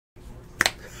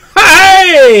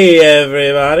Hey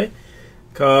everybody,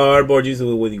 Cardboard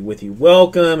User with you.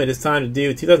 Welcome. It is time to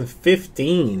do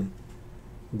 2015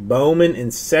 Bowman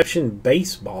Inception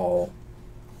Baseball.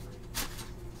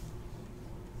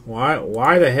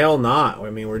 Why the hell not? I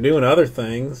mean, we're doing other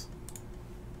things.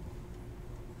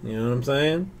 You know what I'm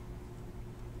saying?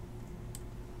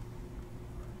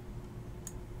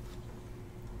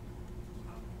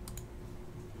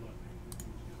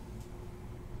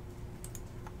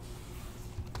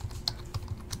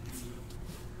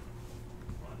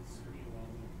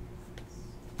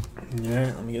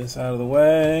 Alright, let me get this out of the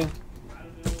way.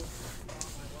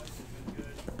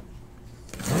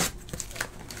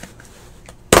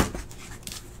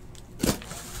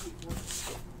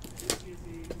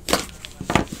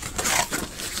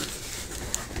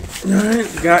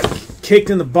 Alright, got kicked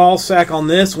in the ball sack on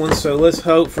this one, so let's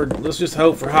just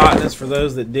hope for hotness for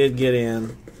those that did get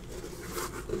in.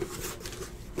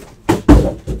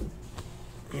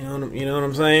 You know what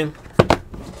I'm saying?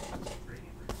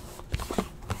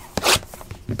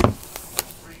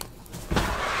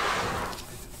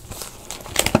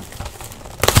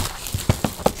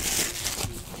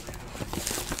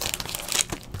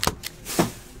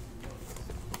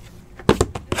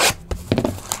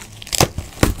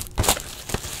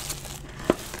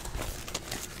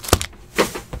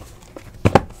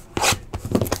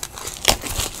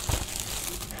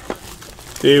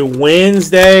 Dude,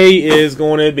 Wednesday is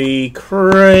going to be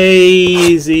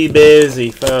crazy busy,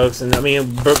 folks. And I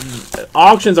mean,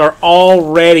 auctions are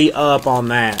already up on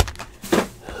that.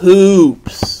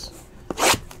 Hoops.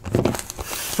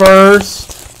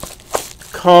 First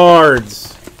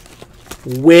cards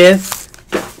with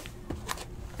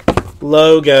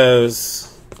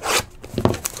logos.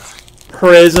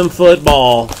 Prism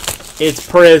football. It's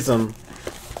Prism.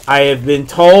 I have been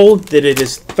told that it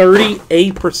is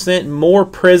 38% more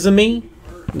prismy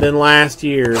than last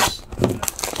year's.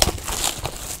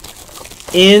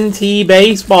 NT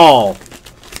Baseball.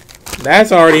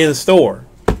 That's already in the store.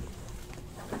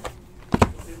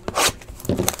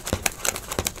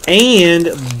 And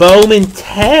Bowman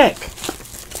Tech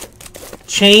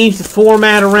changed the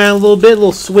format around a little bit, a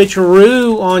little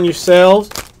switcheroo on yourselves.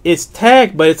 It's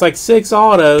Tech, but it's like 6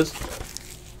 autos,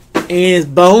 and it's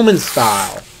Bowman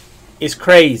style. It's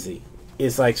crazy.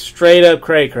 It's like straight up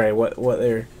cray-cray what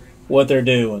they're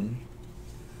doing.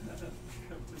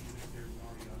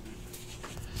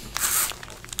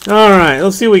 All right,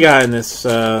 let's see what we got in this.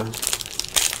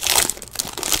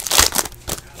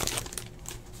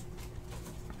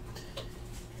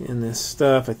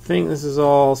 Stuff. I think this is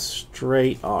all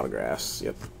straight autographs.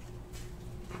 Yep.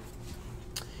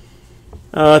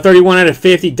 31 out of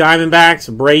 50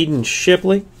 Diamondbacks. Braden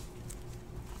Shipley.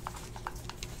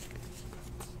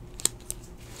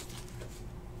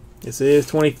 This is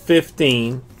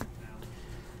 2015.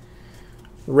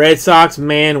 Red Sox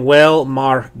Manuel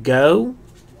Margot.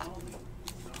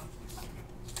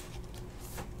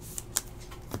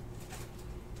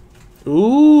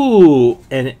 Ooh,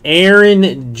 an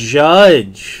Aaron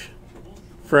Judge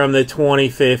from the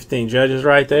 2015. Judge is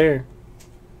right there.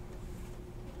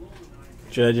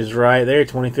 Judge is right there.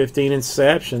 2015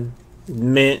 Inception.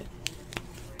 Meant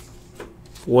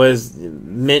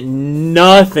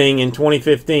nothing in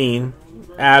 2015.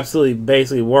 Absolutely,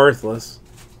 basically worthless.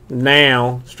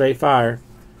 Now, straight fire.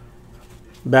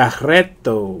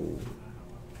 Barreto.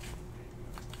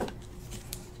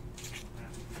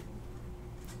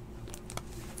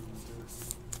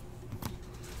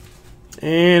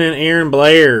 And an Aaron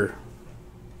Blair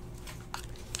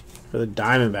for the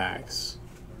Diamondbacks.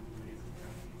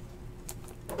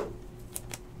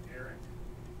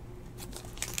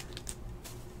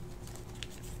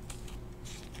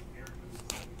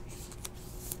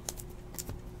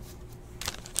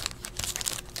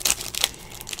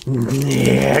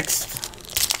 Next.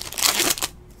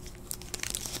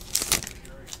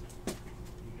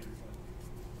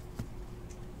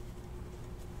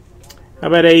 How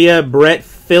about a Brett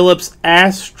Phillips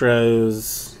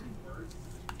Astros?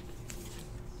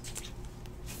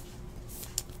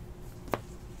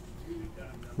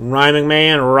 Ryan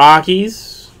McMahon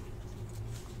Rockies.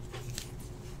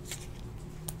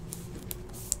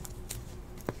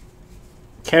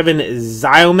 Kevin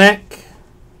Ziomek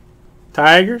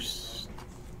Tigers.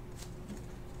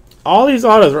 All these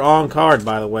autos are on card,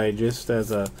 by the way, just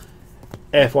as a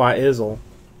FY Izzle.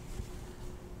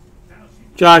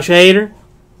 Josh Hader.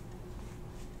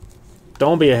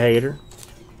 Don't be a hater.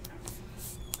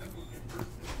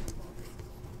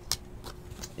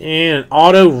 And an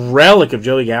auto relic of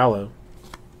Joey Gallo.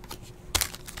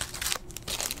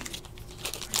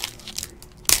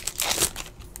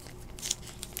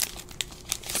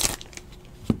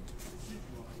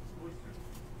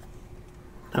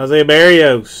 Jose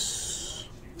Barrios.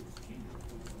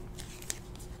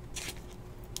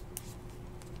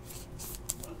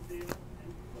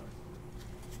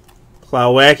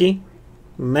 Plawecki.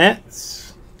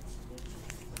 Mets.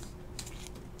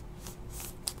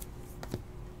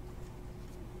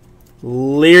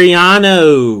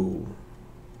 Liriano.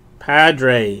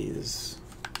 Padres.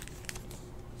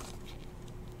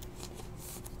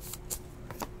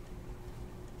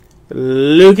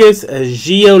 Lucas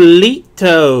Giolito,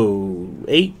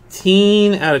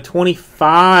 18 out of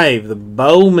 25. The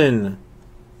Bowman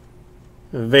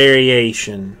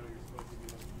variation.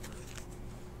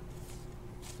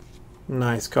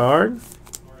 Nice card.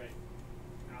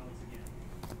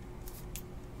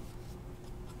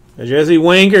 A Jesse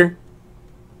Winker.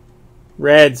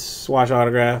 Reds swatch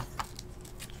autograph.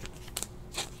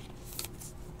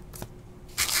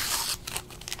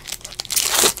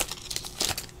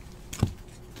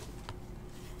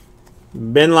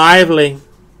 Ben Lively,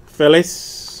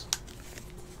 Phillies.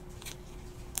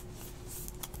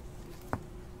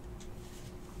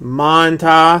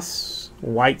 Montas,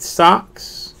 White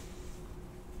Sox.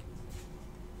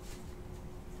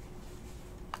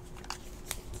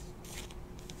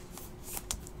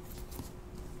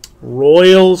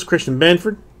 Royals, Christian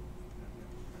Benford.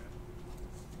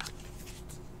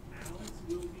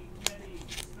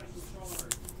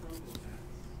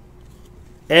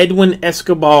 Edwin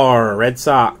Escobar, Red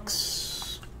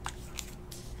Sox.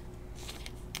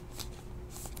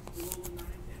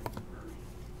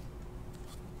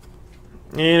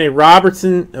 And a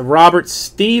Robert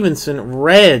Stevenson,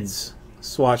 Reds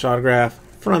swatch autograph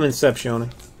from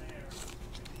Inception.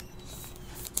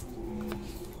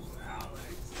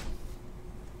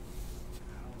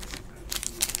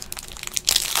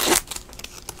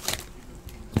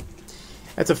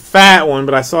 That's a fat one,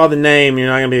 but I saw the name. You're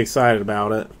not going to be excited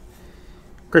about it.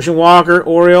 Christian Walker,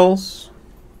 Orioles.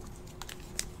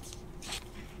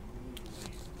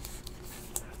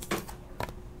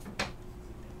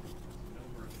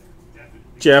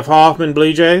 Jeff Hoffman,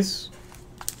 Blue Jays.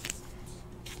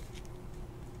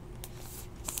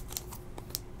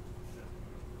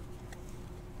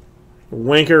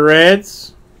 Winker,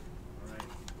 Reds.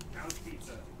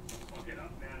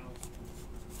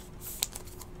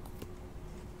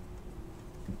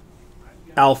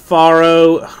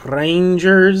 Alfaro,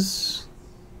 Rangers.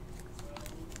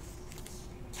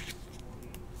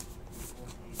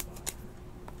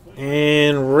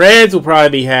 And Reds will probably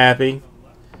be happy.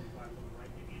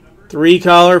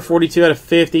 3-color, 42 out of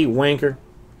 50, Winker.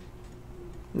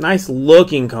 Nice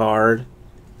looking card.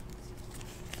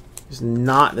 Just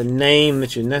not the name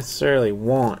that you necessarily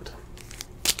want.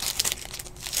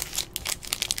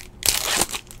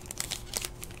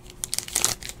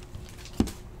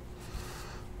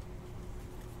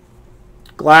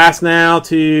 Glass now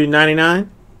to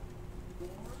 99.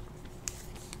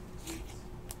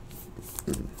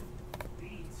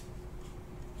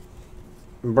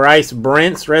 Bryce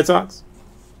Brents, Red Sox.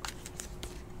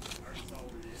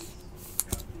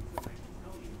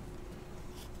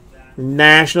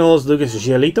 Nationals, Lucas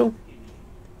Giolito.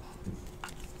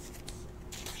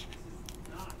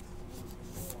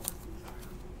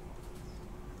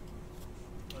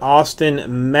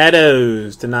 Austin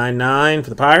Meadows to 99 for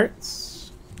the Pirates.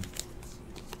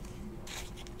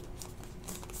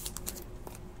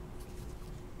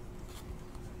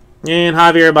 And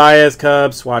Javier Baez,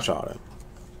 Cubs, swatch auto.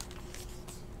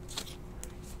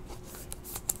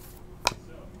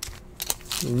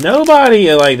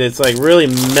 Nobody like that's like really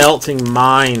melting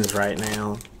minds right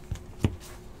now.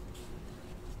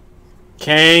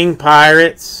 Kang,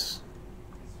 Pirates.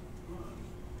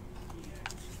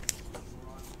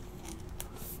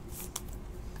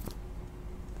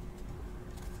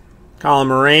 Colin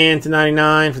Moran to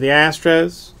 99 for the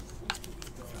Astros.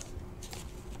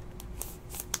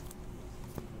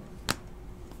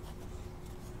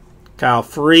 Kyle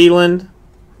Freeland,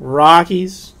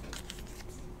 Rockies.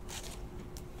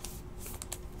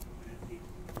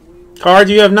 Card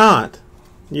you have not.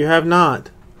 You have not.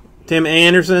 Tim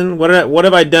Anderson, what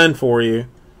have I done for you?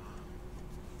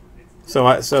 So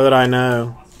that I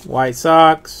know. White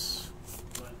Sox.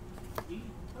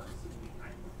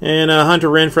 And Hunter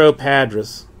Renfroe,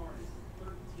 Padres.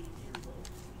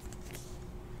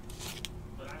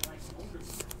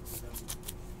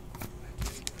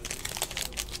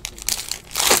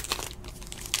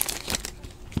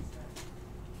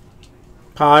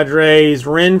 Padres,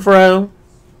 Renfroe.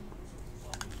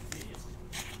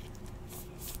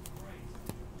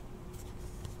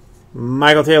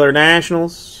 Michael Taylor,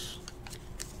 Nationals.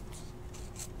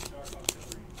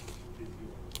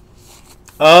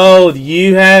 Oh,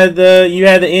 you had the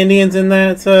Indians in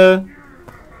that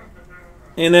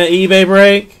eBay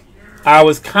break. I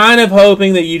was kind of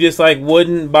hoping that you just like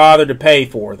wouldn't bother to pay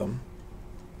for them.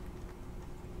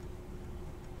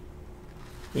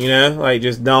 You know, like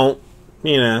just don't.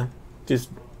 You know, just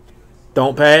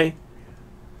don't pay.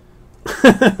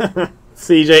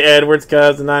 CJ Edwards,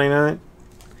 Cubs, the 99.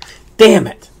 Damn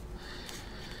it.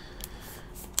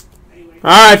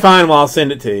 All right, fine. Well, I'll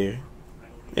send it to you.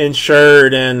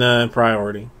 Insured and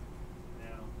priority.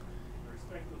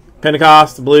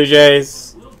 Pentecost, the Blue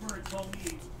Jays.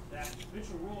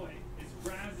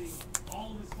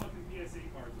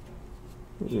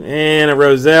 And a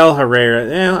Roselle Herrera.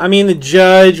 Yeah, I mean, the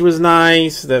Judge was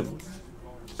nice. The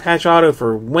patch auto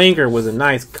for Winker was a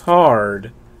nice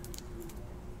card.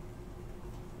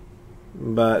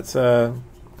 But thank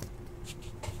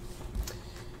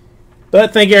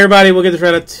you, everybody. We'll get this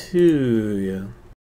right up to you.